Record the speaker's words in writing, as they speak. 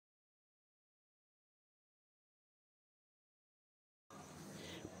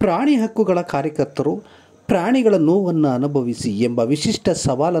ಪ್ರಾಣಿ ಹಕ್ಕುಗಳ ಕಾರ್ಯಕರ್ತರು ಪ್ರಾಣಿಗಳ ನೋವನ್ನು ಅನುಭವಿಸಿ ಎಂಬ ವಿಶಿಷ್ಟ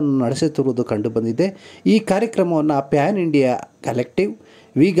ಸವಾಲನ್ನು ನಡೆಸುತ್ತಿರುವುದು ಕಂಡುಬಂದಿದೆ. ಈ ಕಾರ್ಯಕ್ರಮವನ್ನು PAN India collective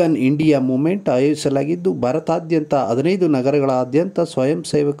vegan India movement ಆಯೋಜಿಸಲಾಗಿದ್ದು, ಭಾರತಾದ್ಯಂತ 15 ನಗರಗಳಾದ್ಯಂತ ಸ್ವಯಂ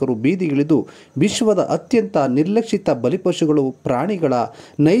ಸೇವಕರು ಬೀದಿಗಿಳಿದು ವಿಶ್ವದ ಅತ್ಯಂತ ನಿರ್ಲಕ್ಷಿತ ಬಲಿಪಶುಗಳು ಪ್ರಾಣಿಗಳ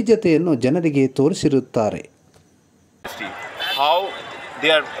ನೈಜತೆಯನ್ನು ಜನರಿಗೆ ತೋರಿಸಿರುತ್ತಾರೆ. How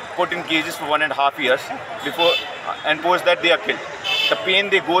they are put in cages for 1.5 years before and post that they are killed. The pain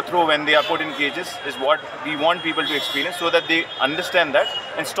they go through when they are put in cages is what we want people to experience, so that they understand that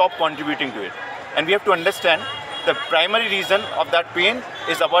and stop contributing to it. And we have to understand the primary reason of that pain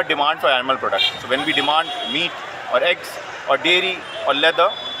is our demand for animal products. So when we demand meat or eggs or dairy or leather,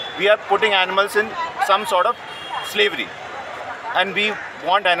 we are putting animals in some sort of slavery. And we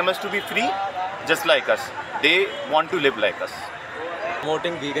want animals to be free just like us. They want to live like us.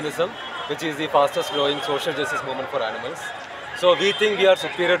 Promoting veganism, which is the fastest growing social justice movement for animals. So we think we are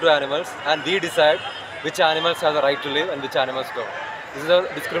superior to animals, and we decide which animals have the right to live and which animals don't. This is a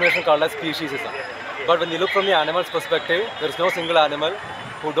discrimination called as speciesism. But when you look from the animal's perspective, there is no single animal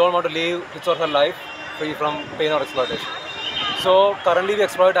who don't want to live his or her life free from pain or exploitation. So currently we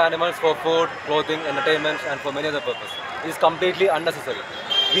exploit animals for food, clothing, entertainment, and for many other purposes. It is completely unnecessary.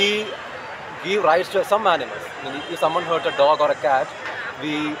 We give rights to some animals. I mean, if someone hurt a dog or a cat,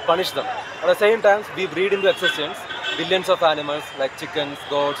 we punish them. At the same time, we breed into existence billions of animals like chickens,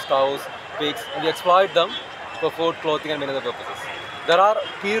 goats, cows, pigs, and we exploit them for food, clothing, and many other purposes. There are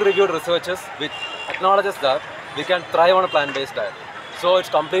peer-reviewed researches which acknowledges that we can thrive on a plant-based diet. So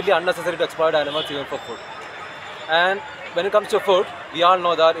it's completely unnecessary to exploit animals even for food. And when it comes to food, we all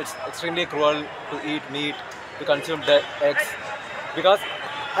know that it's extremely cruel to eat meat, to consume eggs, because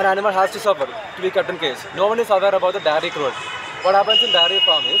an animal has to suffer to be kept in cage. No one is aware about the dairy cruelty. What happens in dairy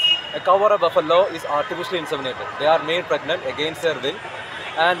farm is a cow or a buffalo is artificially inseminated. They are made pregnant against their will,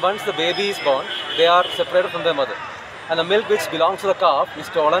 and once the baby is born, they are separated from their mother. And the milk which belongs to the calf is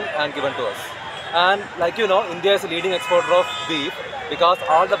stolen and given to us. And like you know, India is a leading exporter of beef because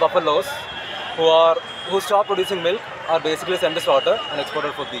all the buffaloes who stop producing milk are basically sent to slaughter and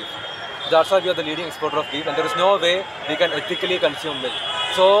exported for beef. That's why we are the leading exporter of beef, and there is no way we can ethically consume milk.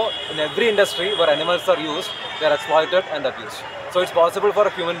 So in every industry where animals are used, they are exploited and abused. So it's possible for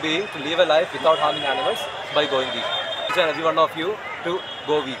a human being to live a life without harming animals by going vegan. Each and every one of you to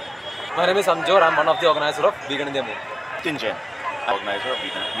go vegan. My name is Amjor. I'm one of the organizers of Vegan India Movement. Tinjan, organizer of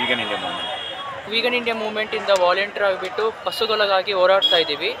Vegan India Movement. Vegan India Movement ಇಂದ volunteer ಆಗಿಬಿಟ್ಟು ಪಶುಗಳಿಗಾಗಿ ಹೋರಾಡ್ತಾ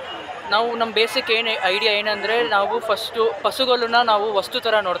ಇದ್ದೀವಿ. ನಾವು ನಮ್ಮ basic idea ಏನಂದರೆ, ನಾವು first ಪಶುಗಳನ್ನ ನಾವು ವಸ್ತು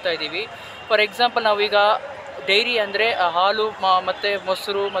ಥರ ನೋಡ್ತಾ ಇದ್ದೀವಿ. ಫಾರ್ ಎಕ್ಸಾಂಪಲ್, ನಾವೀಗ ಡೈರಿ ಅಂದರೆ ಹಾಲು ಮತ್ತು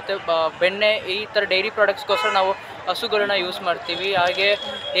ಮೊಸರು ಮತ್ತು ಬೆಣ್ಣೆ, ಈ ಥರ ಡೈರಿ ಪ್ರಾಡಕ್ಟ್ಸ್ಗೋಸ್ಕರ ನಾವು ಹಸುಗಳನ್ನ ಯೂಸ್ ಮಾಡ್ತೀವಿ. ಹಾಗೆ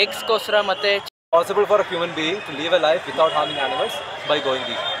ಎಗ್ಸ್ಗೋಸ್ಕರ ಮತ್ತು Possible for a human being to live a life without harming animals by going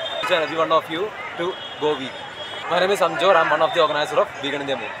vegan. Each and every one of you to go vegan. My name is Amjor. I'm one of the organizers of Vegan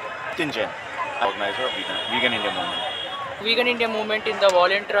India Movement. Tinjan, organizer of Vegan India Movement. Vegan India Movement ಇಂದ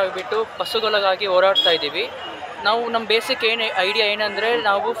volunteer ಆಗಿಬಿಟ್ಟು ಪಶುಗಳಿಗಾಗಿ ಹೋರಾಡ್ತಾ ಇದ್ದೀವಿ. ನಾವು ನಮ್ಮ basic idea ಏನಂದರೆ,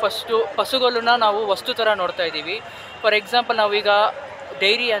 ನಾವು first ಪಶುಗಳನ್ನ ನಾವು ವಸ್ತು ಥರ ನೋಡ್ತಾ ಇದ್ದೀವಿ. ಫಾರ್ ಎಕ್ಸಾಂಪಲ್, ನಾವೀಗ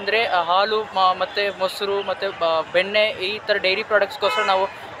ಡೈರಿ ಅಂದರೆ ಹಾಲು ಮತ್ತು ಮೊಸರು ಮತ್ತು ಬೆಣ್ಣೆ, ಈ ಥರ ಡೈರಿ ಪ್ರಾಡಕ್ಟ್ಸ್ಗೋಸ್ಕರ ನಾವು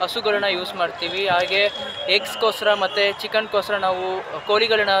ಹಸುಗಳನ್ನ ಯೂಸ್ ಮಾಡ್ತೀವಿ. ಹಾಗೆ ಎಗ್ಸ್ಗೋಸ್ಕರ ಮತ್ತು ಚಿಕನ್ಗೋಸ್ಕರ ನಾವು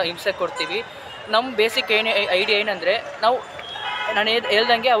ಕೋಳಿಗಳನ್ನ ಹಿಂಸೆ ಕೊಡ್ತೀವಿ. ನಮ್ಮ ಬೇಸಿಕ್ ಐಡಿಯಾ ಏನಂದರೆ, ನಾನು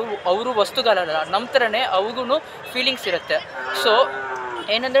ಹೇಳ್ದಂಗೆ ಅವರು ವಸ್ತುಗಳಲ್ಲ, ನಮ್ಮ ಥರನೇ ಅವ್ರಿಗೂ ಫೀಲಿಂಗ್ಸ್ ಇರುತ್ತೆ. ಸೊ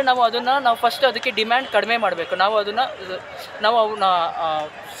ಏನಂದರೆ, ನಾವು ಫಸ್ಟ್ ಅದಕ್ಕೆ ಡಿಮ್ಯಾಂಡ್ ಕಡಿಮೆ ಮಾಡಬೇಕು. ನಾವು ಅವನ್ನ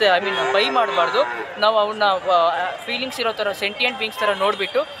ಬೈ ಮಾಡಬಾರ್ದು. ನಾವು ಅವನ್ನ ಫೀಲಿಂಗ್ಸ್ ಇರೋ ಥರ, ಸೆಂಟಿಯೆಂಟ್ ಬೀಯಿಂಗ್ಸ್ ಥರ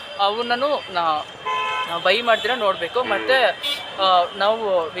ನೋಡಿಬಿಟ್ಟು ಅವನ್ನೂ ಬೈ ಮಾಡಿದ್ರೆ ನೋಡಬೇಕು. ಮತ್ತು ನಾವು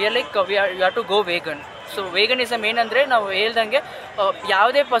we have to go vegan. So ವೇಗನಿಸಮ್ ಏನಂದರೆ, ನಾವು ಹೇಳ್ದಂಗೆ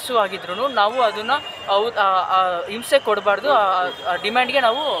ಯಾವುದೇ ಪಶು ಆಗಿದ್ರೂ ನಾವು ಅದನ್ನು ಹಿಂಸೆ ಕೊಡಬಾರ್ದು, ಡಿಮ್ಯಾಂಡ್ಗೆ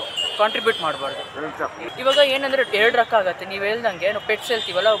ನಾವು ಕಾಂಟ್ರಿಬ್ಯೂಟ್ ಮಾಡಬಾರ್ದು. ಇವಾಗ ಏನಂದರೆ 2 ರಕ ಆಗುತ್ತೆ. ನೀವು ಹೇಳ್ದಂಗೆ ನಾವು ಪೆಟ್ಸ್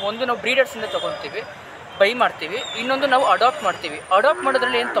ಹೇಳ್ತೀವಲ್ಲ, ಒಂದು ನಾವು ಬ್ರೀಡರ್ಸಿಂದ ತೊಗೊತೀವಿ, ಬೈ ಮಾಡ್ತೀವಿ. ಇನ್ನೊಂದು ನಾವು ಅಡಾಪ್ಟ್ ಮಾಡ್ತೀವಿ. ಅಡಾಪ್ಟ್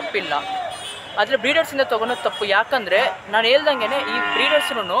ಮಾಡೋದ್ರಲ್ಲಿ ಏನು ತಪ್ಪಿಲ್ಲ, ಆದರೆ ಬ್ರೀಡರ್ಸಿಂದ ತೊಗೊಳೋದು ತಪ್ಪು. ಯಾಕಂದರೆ ನಾನು ಹೇಳ್ದಂಗೆ ಈ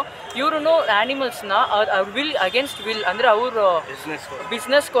ಬ್ರೀಡರ್ಸ್ನು ಇವ್ರೂ ಆ್ಯನಿಮಲ್ಸ್ನ ಅವ್ರ ವಿಲ್ ಅಗೇನ್ಸ್ಟ್ ವಿಲ್, ಅಂದರೆ ಅವರು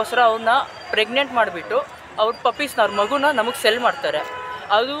ಬಿಸ್ನೆಸ್ಗೋಸ್ಕರ ಅವ್ರನ್ನ ಪ್ರೆಗ್ನೆಂಟ್ ಮಾಡಿಬಿಟ್ಟು ಅವ್ರ ಪಪ್ಪೀಸ್ನ, ಅವ್ರ ಮಗುನ ನಮಗೆ ಸೆಲ್ ಮಾಡ್ತಾರೆ.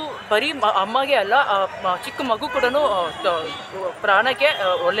 ಅದು ಬರೀ ಅಮ್ಮಗೆ ಅಲ್ಲ, ಚಿಕ್ಕ ಮಗು ಕೂಡ ಪ್ರಾಣಕ್ಕೆ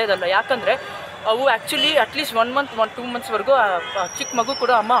ಒಳ್ಳೆಯದಲ್ಲ. ಯಾಕಂದರೆ ಅವು ಆ್ಯಕ್ಚುಲಿ ಅಟ್ಲೀಸ್ಟ್ 1 ಮಂತ್ 2 ಮಂತ್ಸ್ವರೆಗೂ ಚಿಕ್ಕ ಮಗು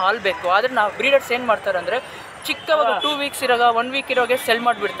ಕೂಡ ಅಮ್ಮ ಹಾಲು ಬೇಕು. ಆದರೆ ನಾವು ಬ್ರೀಡರ್ಸ್ ಏನು ಮಾಡ್ತಾರೆ ಅಂದರೆ, ಚಿಕ್ಕವಾಗ 2 ವೀಕ್ಸ್ ಇರೋಗ 1 ವೀಕ್ ಇರೋಗೆ ಸೆಲ್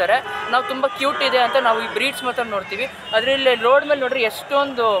ಮಾಡಿಬಿಡ್ತಾರೆ. ನಾವು ತುಂಬ ಕ್ಯೂಟ್ ಇದೆ ಅಂತ ನಾವು ಈ ಬ್ರೀಡ್ಸ್ ಮಾತ್ರ ನೋಡ್ತೀವಿ. ಅದರಲ್ಲಿ ರೋಡ್ ಮೇಲೆ ನೋಡ್ರಿ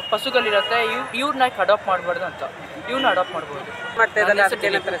ಎಷ್ಟೊಂದು ಪಶುಗಳಿರುತ್ತೆ. ಇವ್ರನ್ನ ಅಡಾಪ್ಟ್ ಮಾಡಬಾರ್ದು ಅಂತ ಇವ್ರನ್ನ ಅಡಾಪ್ಟ್ ಮಾಡ್ಬೋದು.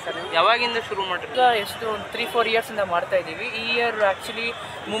 ಯಾವಾಗಿಂದ ಶುರು ಮಾಡಿರಿ? ಎಷ್ಟು ಒಂದು 3-4 ಇಯರ್ಸಿಂದ ಮಾಡ್ತಾ ಇದ್ದೀವಿ. ಈ ಇಯರ್ ಆ್ಯಕ್ಚುಲಿ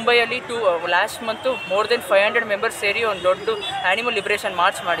ಮುಂಬೈಯಲ್ಲಿ last month more than 500 members ಸೇರಿ ಒಂದು ದೊಡ್ಡ ಆ್ಯನಿಮಲ್ ಲಿಬ್ರೇಷನ್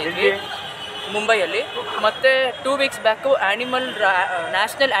ಮಾರ್ಚ್ ಮಾಡಿದ್ವಿ ಮುಂಬೈಯಲ್ಲಿ. ಮತ್ತು 2 weeks back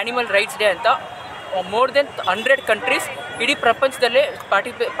national animal rights day ಅಂತ ಮೋರ್ ದೆನ್ 100 ಕಂಟ್ರೀಸ್ ಇಡೀ ಪ್ರಪಂಚದಲ್ಲೇ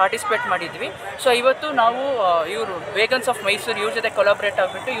ಪಾರ್ಟಿಸಿಪೇಟ್ ಮಾಡಿದ್ವಿ. ಸೊ ಇವತ್ತು ನಾವು ಇವರು ವೇಗನ್ಸ್ ಆಫ್ ಮೈಸೂರು ಇವ್ರ ಜೊತೆ ಕೊಲಾಬ್ರೇಟ್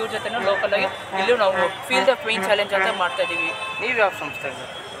ಆಗಿಬಿಟ್ಟು ಇವ್ರ ಜೊತೆ ಲೋಕಲಾಗಿ ಇಲ್ಲೂ ನಾವು ಫೀಲ್ ದ ಕ್ವೀನ್ ಚಾಲೆಂಜ್ ಅಂತ ಮಾಡ್ತಾ ಇದ್ದೀವಿ. ನೀವು ಯಾವ ಸಂಸ್ಥೆ?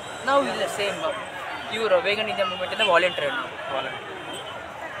 ನಾವು ಇಲ್ಲ ಸೇಮ್ ಇವರು ವೇಗನ್ ಇಂಡಿಯಾ ಮೂವ್ಮೆಂಟಿಂದ ವಾಲಂಟಿಯರ್ ನಾವು.